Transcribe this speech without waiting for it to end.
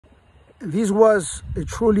This was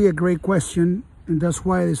truly a great question, and that's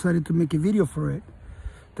why I decided to make a video for it.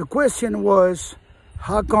 The question was,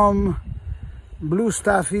 how come blue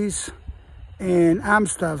staffies and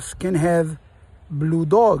Amstaffs can have blue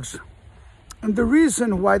dogs? And the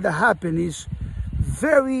reason why that happened is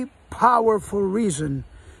very powerful reason,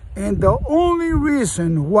 and the only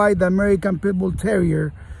reason why the American Pitbull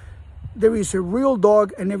Terrier, there is a real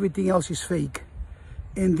dog and everything else is fake.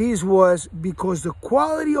 And this was because the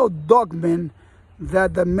quality of Dogman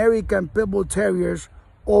that the American Pitbull Terriers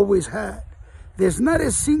always had. There's not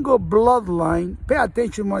a single bloodline, pay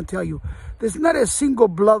attention what I tell you, there's not a single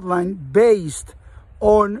bloodline based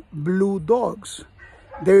on blue dogs.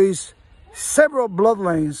 There is several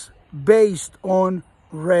bloodlines based on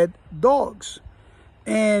red dogs.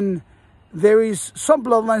 And there is some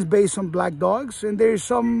bloodlines based on black dogs, and there is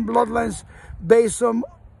some bloodlines based on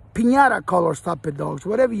piñata color type of dogs.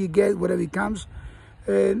 Whatever you get, whatever comes.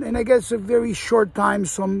 And I guess a very short time,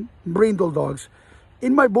 some brindle dogs.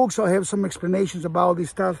 In my books, I'll have some explanations about all this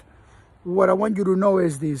stuff. What I want you to know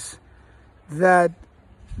is this, that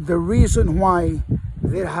the reason why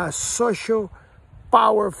there has such a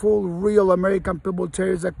powerful, real American Pitbull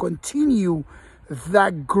Terriers that continue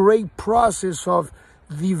that great process of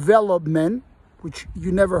development, which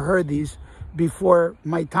you never heard these before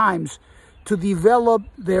my times, to develop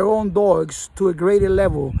their own dogs to a greater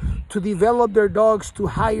level, to develop their dogs to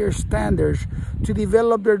higher standards, to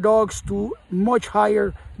develop their dogs to much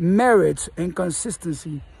higher merits and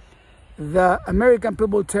consistency. The American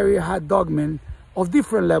Pitbull Terrier had Dogmen of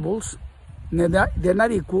different levels. They're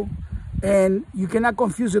not equal. And you cannot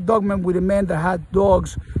confuse a Dogman with a man that had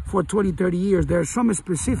dogs for 20, 30 years. There are some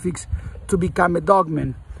specifics to become a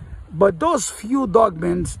Dogman. But those few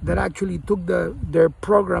Dogmans that actually took their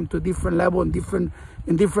program to different level and different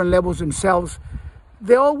levels themselves,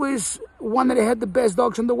 they always wanted to have the best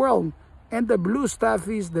dogs in the world. And the blue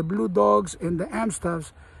staffies, the blue dogs, and the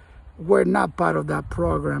Amstaffs were not part of that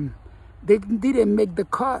program. They didn't make the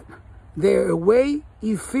cut. They're a way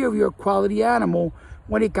inferior quality animal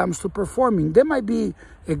when it comes to performing. There might be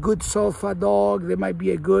a good sofa dog, there might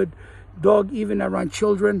be a good dog even around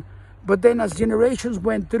children, but then as generations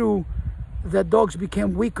went through, the dogs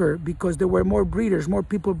became weaker because there were more breeders, more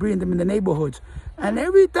people breeding them in the neighborhoods. And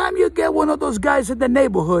every time you get one of those guys in the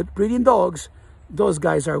neighborhood breeding dogs, those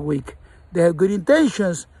guys are weak. They have good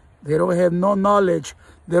intentions, they don't have no knowledge,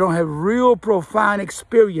 they don't have real profound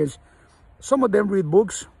experience. Some of them read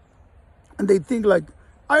books and they think like,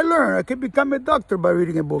 I learned, I can become a doctor by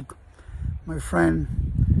reading a book. My friend,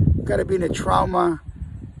 you gotta be in a trauma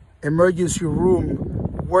emergency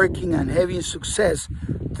room working and having success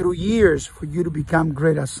through years for you to become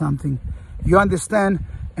great at something. You understand?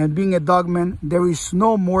 And being a Dogman, there is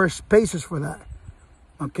no more spaces for that.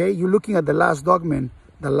 Okay? You're looking at the last Dogman,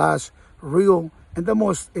 the last real and the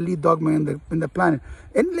most elite Dogman in the planet.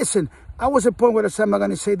 And listen, I was at a point where I said, I'm not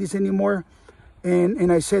going to say this anymore.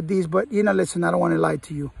 And I said this, but listen, I don't want to lie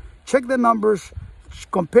to you. Check the numbers,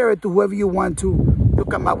 compare it to whoever you want to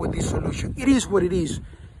come up with this solution. It is what it is.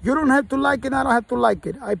 You don't have to like it, I don't have to like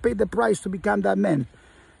it. I paid the price to become that man.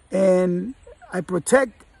 And I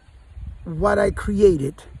protect what I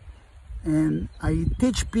created. And I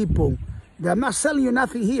teach people that I'm not selling you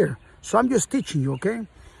nothing here. So I'm just teaching you, okay?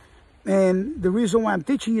 And the reason why I'm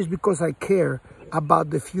teaching you is because I care about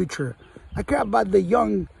the future. I care about the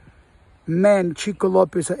young man, Chico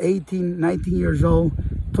Lopez, at 18, 19 years old,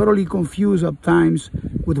 totally confused at times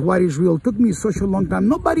with what is real. It took me such a long time.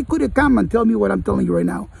 Nobody could have come and tell me what I'm telling you right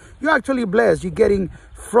now. You're actually blessed. You're getting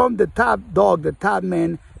from the top dog, the top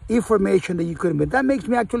man, information that you couldn't get. That makes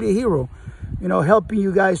me actually a hero, helping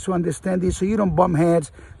you guys to understand this so you don't bump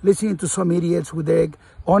heads listening to some idiots with their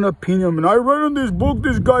own opinion. And I read in this book,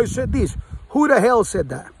 this guy said this. Who the hell said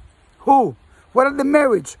that? Who? What are the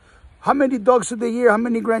merits? How many dogs of the year? How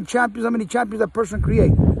many grand champions? How many champions that person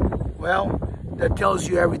create? Well, that tells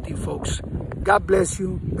you everything, folks. God bless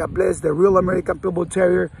you. God bless the real American Pitbull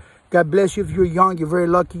Terrier. God bless you if you're young. You're very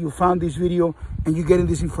lucky you found this video and you're getting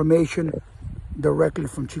this information directly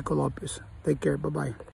from Chico Lopez. Take care. Bye-bye.